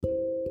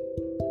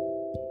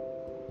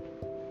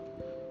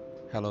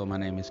Hello, my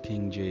name is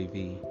King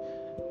JV.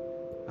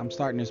 I'm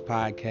starting this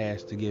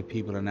podcast to give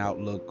people an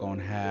outlook on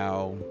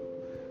how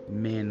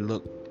men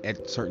look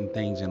at certain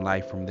things in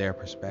life from their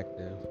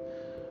perspective.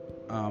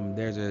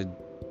 There's a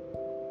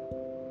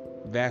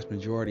vast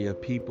majority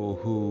of people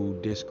who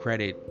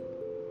discredit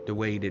the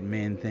way that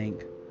men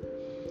think,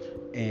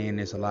 and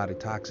there's a lot of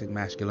toxic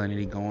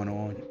masculinity going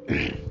on.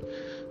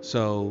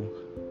 So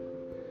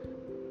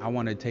I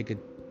want to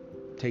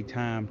take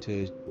time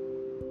to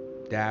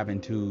dive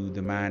into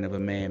the mind of a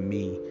man,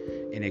 me,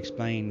 and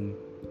explain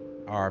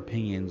our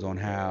opinions on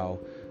how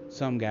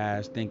some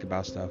guys think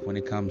about stuff when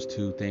it comes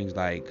to things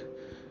like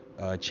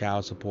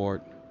child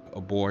support,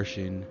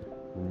 abortion,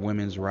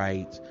 women's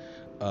rights,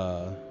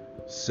 uh,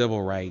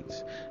 civil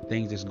rights,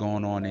 things that's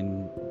going on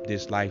in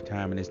this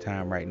lifetime and this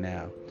time right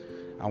now.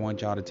 I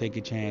want y'all to take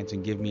a chance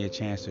and give me a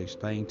chance to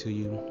explain to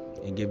you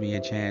and give me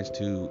a chance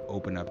to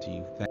open up to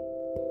you. Thank